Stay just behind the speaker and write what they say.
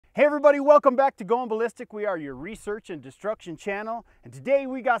Hey everybody, welcome back to Going Ballistic. We are your research and destruction channel, and today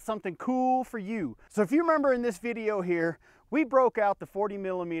we got something cool for you. So if you remember in this video here, we broke out the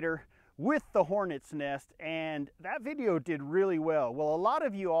 40mm with the Hornets nest, and that video did really well. Well, a lot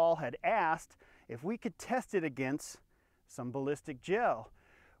of you all had asked if we could test it against some ballistic gel.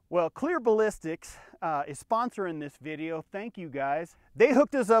 Well, Clear Ballistics is sponsoring this video. Thank you guys. They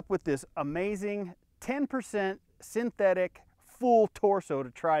hooked us up with this amazing 10% synthetic full torso to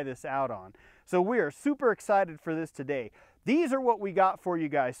try this out on. So we are super excited for this today. These are what we got for you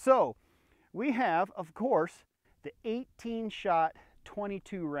guys. So we have, of course, the 18-shot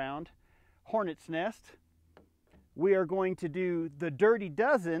 22-round Hornets nest. We are going to do the Dirty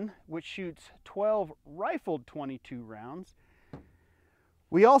Dozen, which shoots 12 rifled 22 rounds.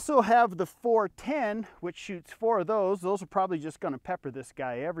 We also have the 410, which shoots 4 of those. Those are probably just going to pepper this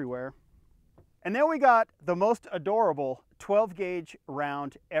guy everywhere. And then we got the most adorable 12 gauge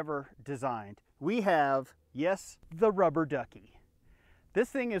round ever designed. We have, yes, the rubber ducky. This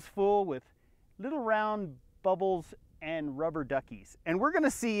thing is full with little round bubbles and rubber duckies. And we're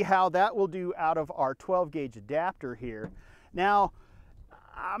gonna see how that will do out of our 12 gauge adapter here. Now,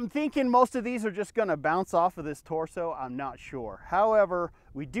 I'm thinking most of these are just gonna bounce off of this torso. I'm not sure. However,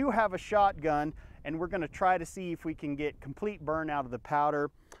 we do have a shotgun, and we're gonna try to see if we can get complete burn out of the powder.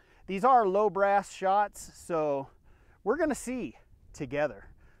 These are low brass shots, so we're gonna see together.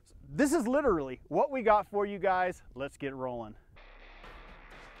 This is literally what we got for you guys. Let's get rolling.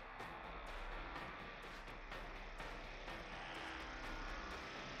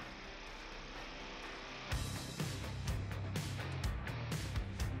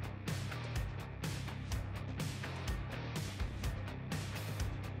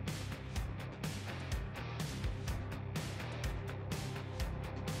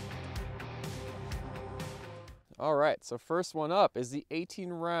 All right, so first one up is the 18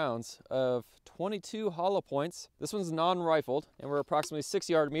 rounds of 22 hollow points. This one's non-rifled, and we're approximately 6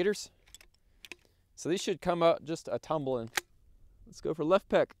 yard meters. So these should come out just a tumbling. Let's go for left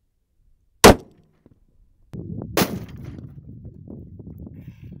peck.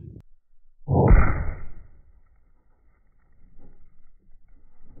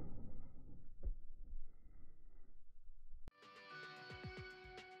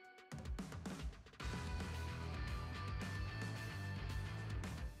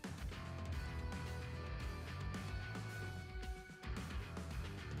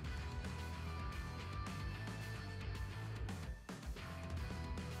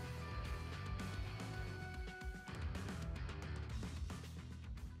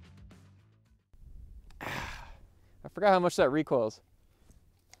 I forgot how much that recoils.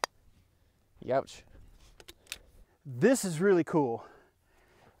 Youch. This is really cool.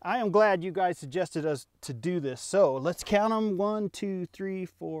 I am glad you guys suggested us to do this. So let's count them. 1, 2, 3,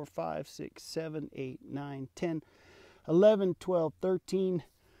 4, 5, 6, 7, 8, 9, 10, 11, 12, 13,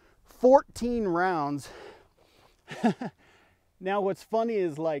 14 rounds. Now what's funny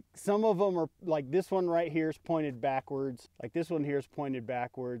is, like, some of them are like this one right here is pointed backwards. Like this one here is pointed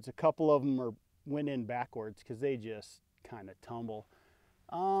backwards. A couple of them went in backwards because they just kind of tumble.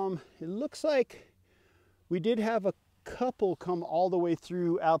 It looks like we did have a couple come all the way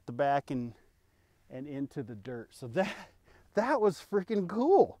through out the back and into the dirt. So that was freaking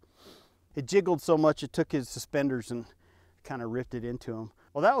cool. It jiggled so much it took his suspenders and kind of ripped it into him.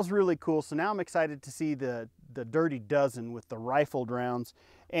 Well, that was really cool. So now I'm excited to see the Dirty Dozen with the rifled rounds,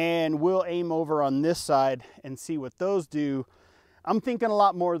 and we'll aim over on this side and see what those do. I'm thinking a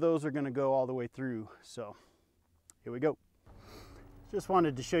lot more of those are going to go all the way through. So here we go. Just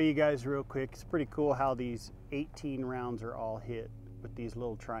wanted to show you guys real quick. It's pretty cool how these 18 rounds are all hit with these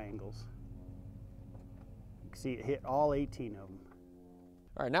little triangles. You can see it hit all 18 of them.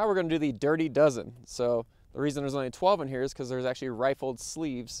 All right, now we're going to do the Dirty Dozen. So the reason there's only 12 in here is because there's actually rifled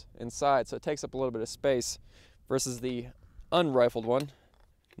sleeves inside, so it takes up a little bit of space versus the unrifled one.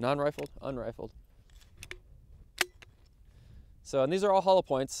 Non-rifled, unrifled. So, and these are all hollow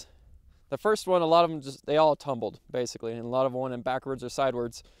points. The first one, a lot of them they all tumbled basically, and a lot of them went in backwards or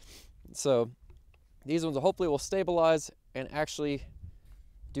sidewards. So these ones hopefully will stabilize and actually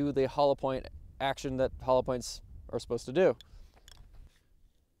do the hollow point action that hollow points are supposed to do.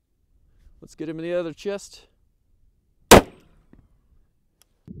 Let's get him in the other chest.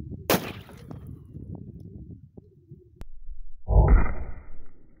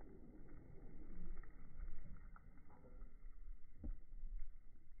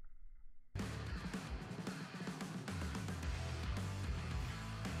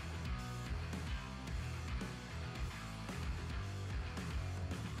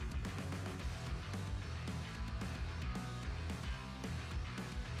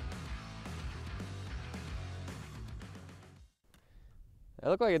 It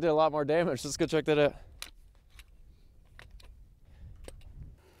looked like it did a lot more damage. Let's go check that out.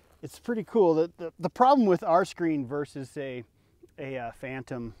 It's pretty cool. The problem with our screen versus a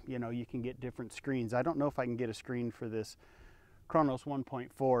Phantom, you know, you can get different screens. I don't know if I can get a screen for this Chronos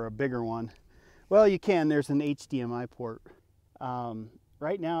 1.4, a bigger one. Well, you can. There's an HDMI port.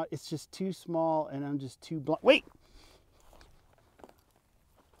 Right now, it's just too small, and I'm just too blind. Wait!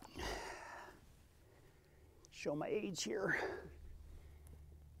 Show my age here.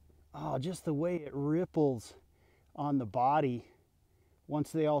 Oh, just the way it ripples on the body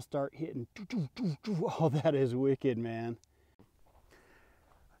once they all start hitting. Oh, that is wicked, man.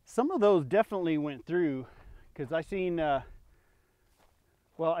 Some of those definitely went through, because I seen, well,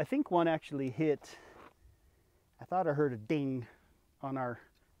 I think one actually hit. I thought I heard a ding on our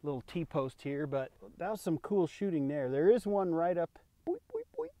little T-post here, but that was some cool shooting there. There is one right up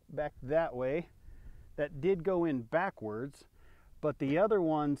back that way that did go in backwards, but the other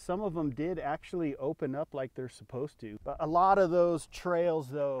ones, some of them did actually open up like they're supposed to. But a lot of those trails,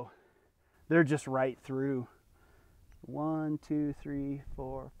 though, they're just right through. 1, 2, 3,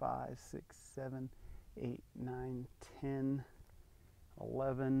 4, 5, 6, 7, 8, 9, 10,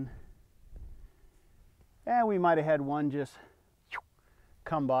 11. And we might have had one just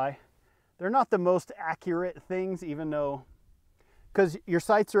come by. They're not the most accurate things, even though, because your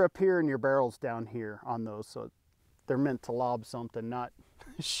sights are up here and your barrel's down here on those, so they're meant to lob something, not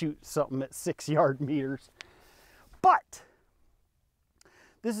shoot something at 6 yard meters. But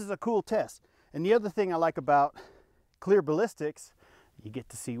this is a cool test. And the other thing I like about clear ballistics, you get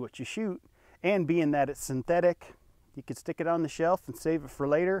to see what you shoot, and being that it's synthetic, you can stick it on the shelf and save it for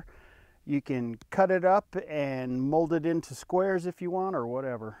later. You can cut it up and mold it into squares if you want, or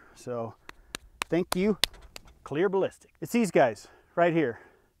whatever. So thank you, Clear Ballistic. It's these guys right here,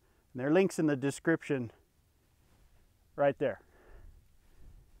 and their links in the description right there.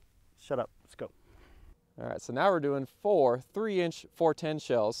 Shut up, let's go. All right, so now we're doing 4 3-inch 410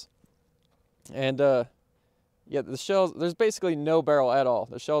 shells. And yeah, the shells, there's basically no barrel at all.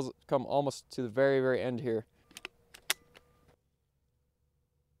 The shells come almost to the very, very end here.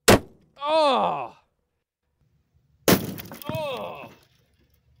 Oh! Oh!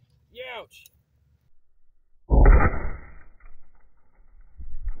 Youch!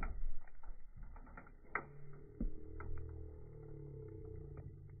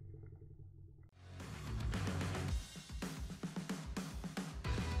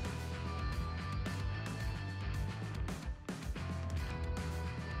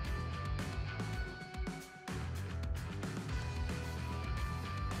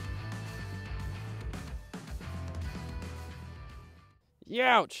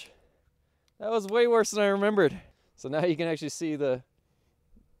 Youch! That was way worse than I remembered. So now you can actually see there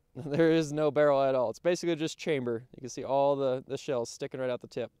is no barrel at all. It's basically just chamber. You can see all the shells sticking right out the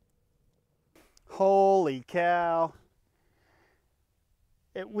tip. Holy cow.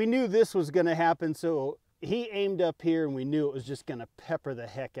 We knew this was going to happen, so he aimed up here and we knew it was just going to pepper the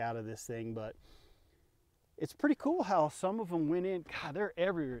heck out of this thing, but it's pretty cool how some of them went in. God, they're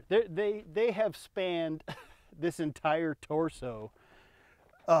everywhere. They have spanned this entire torso.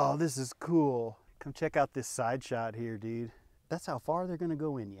 Oh, this is cool. Come check out this side shot here, dude. That's how far they're gonna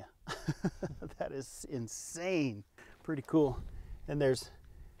go in you. That is insane. Pretty cool. And there's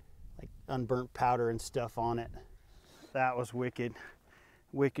like unburnt powder and stuff on it. That was wicked.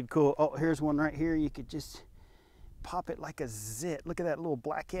 Wicked cool. Oh, here's one right here. You could just pop it like a zit. Look at that little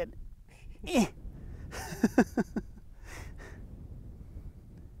blackhead.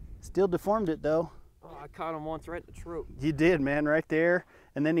 Still deformed it though. Oh, I caught him once right in the throat. You did, man, right there.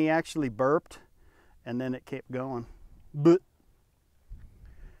 And then he actually burped, and then it kept going. But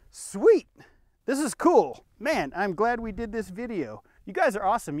sweet. This is cool. Man, I'm glad we did this video. You guys are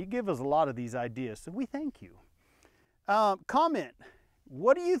awesome. You give us a lot of these ideas, so we thank you. Comment.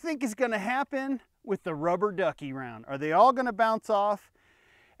 What do you think is going to happen with the rubber ducky round? Are they all going to bounce off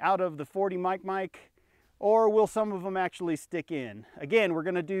out of the 40 mic? Or will some of them actually stick in? Again, we're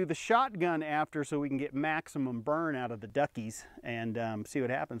gonna do the shotgun after so we can get maximum burn out of the duckies and see what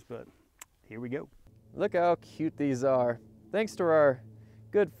happens, but here we go. Look how cute these are. Thanks to our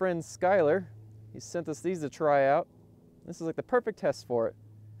good friend Skylar. He sent us these to try out. This is like the perfect test for it.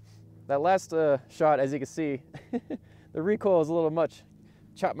 That last shot, as you can see, the recoil is a little much.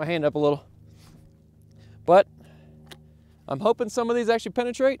 Chopped my hand up a little. But I'm hoping some of these actually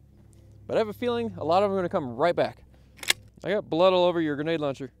penetrate. But I have a feeling a lot of them are going to come right back. I got blood all over your grenade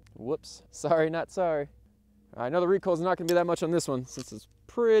launcher. Whoops. Sorry, not sorry. I know the recoil is not going to be that much on this one since it's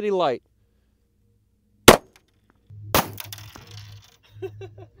pretty light.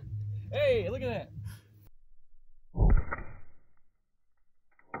 Hey, look at that.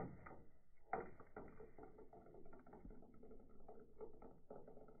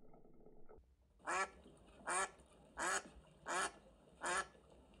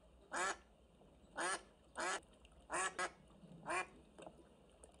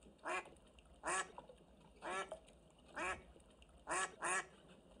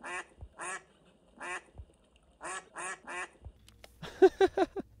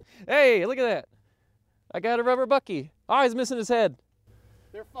 Hey, look at that. I got a rubber bucky. Oh, he's missing his head.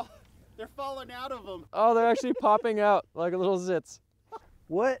 They're falling out of them. Oh, they're actually popping out like little zits.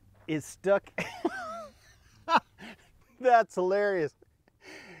 What is stuck? That's hilarious.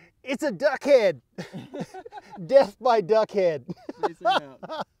 It's a duck head. Death by duck head.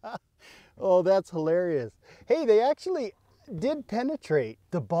 Oh, that's hilarious. Hey, they actually did penetrate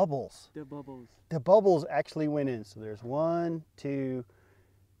the bubbles. The bubbles. The bubbles actually went in. So there's 1, 2,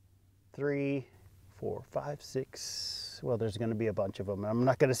 3, 4, 5, 6. Well, there's going to be a bunch of them. I'm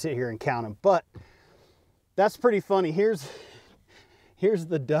not going to sit here and count them, but that's pretty funny. Here's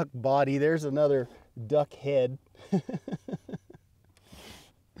the duck body. There's another duck head.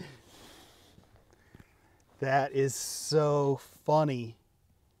 That is so funny.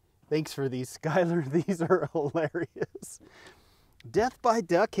 Thanks for these, Skylar. These are hilarious. Death by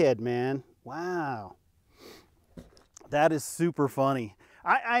duck head, man. Wow. That is super funny.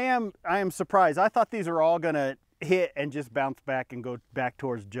 I am surprised. I thought these were all gonna hit and just bounce back and go back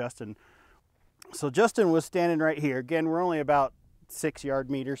towards Justin. So Justin was standing right here. Again, we're only about 6 yard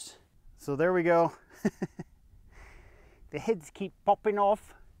meters. So there we go. The heads keep popping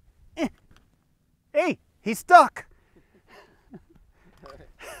off. Hey, he's stuck.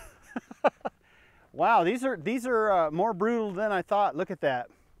 Wow, these are more brutal than I thought. Look at that.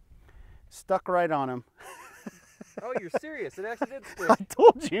 Stuck right on him. Oh, you're serious? It actually did stick. I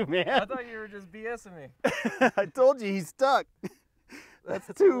told you, man. I thought you were just BSing me. I told you he's stuck. That's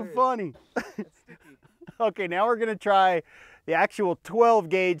too funny. That's sticky. Okay, now we're gonna try the actual 12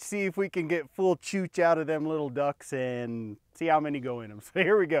 gauge, see if we can get full chooch out of them little ducks and see how many go in them. So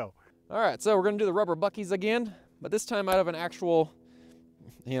here we go. All right, so we're gonna do the rubber buckies again, but this time out of an actual,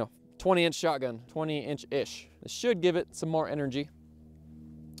 20-inch shotgun, 20-inch-ish. This should give it some more energy.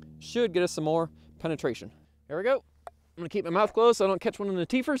 Should get us some more penetration. Here we go. I'm gonna keep my mouth closed so I don't catch one in the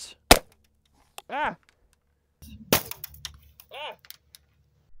teethers. Ah! Ah!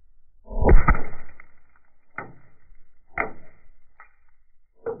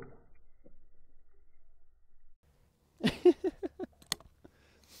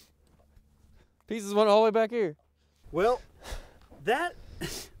 Pieces went all the way back here. Well, that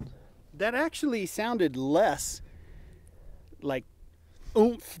actually sounded less like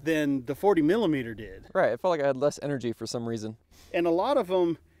oomph than the 40 millimeter did. Right, it felt like I had less energy for some reason. And a lot of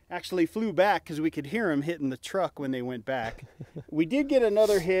them actually flew back because we could hear them hitting the truck when they went back. We did get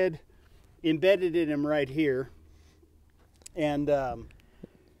another head embedded in him right here. And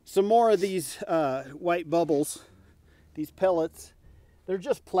some more of these white bubbles, these pellets. They're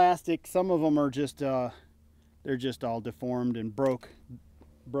just plastic. Some of them are just, they're just all deformed and broke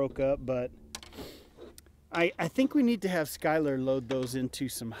up, but I think we need to have Skylar load those into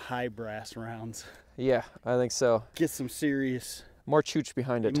some high brass rounds. Yeah, I think so. Get some serious... More chooch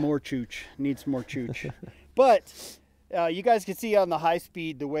behind it. More chooch. Needs more chooch. But you guys can see on the high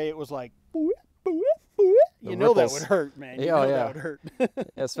speed the way it was like... You know that would hurt, man. You know that would hurt. Yeah,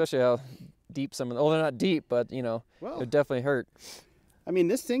 especially how deep some of them... Oh, they're not deep, but, well, it definitely hurt. I mean,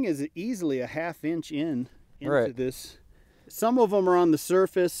 this thing is easily a ½ inch into right. this. Some of them are on the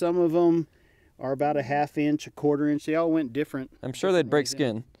surface. Some of them are about a ½ inch, a ,4 inch. They all went different. I'm sure they'd break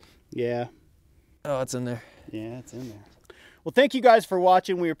skin. Yeah. Oh, it's in there. Yeah, it's in there. Well, thank you guys for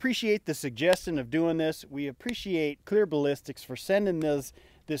watching. We appreciate the suggestion of doing this. We appreciate Clear Ballistics for sending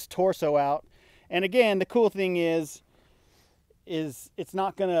this torso out. And again, the cool thing is it's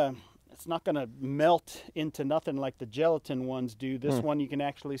not gonna melt into nothing like the gelatin ones do. This one you can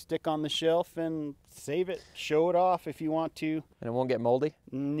actually stick on the shelf and save it, show it off if you want to. And it won't get moldy?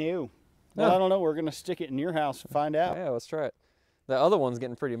 No. Well, I don't know. We're gonna stick it in your house and find out. Yeah, let's try it. The other one's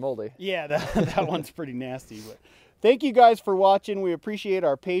getting pretty moldy. Yeah, that one's pretty nasty. But thank you guys for watching. We appreciate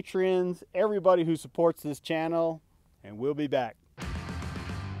our patrons, everybody who supports this channel, and we'll be back.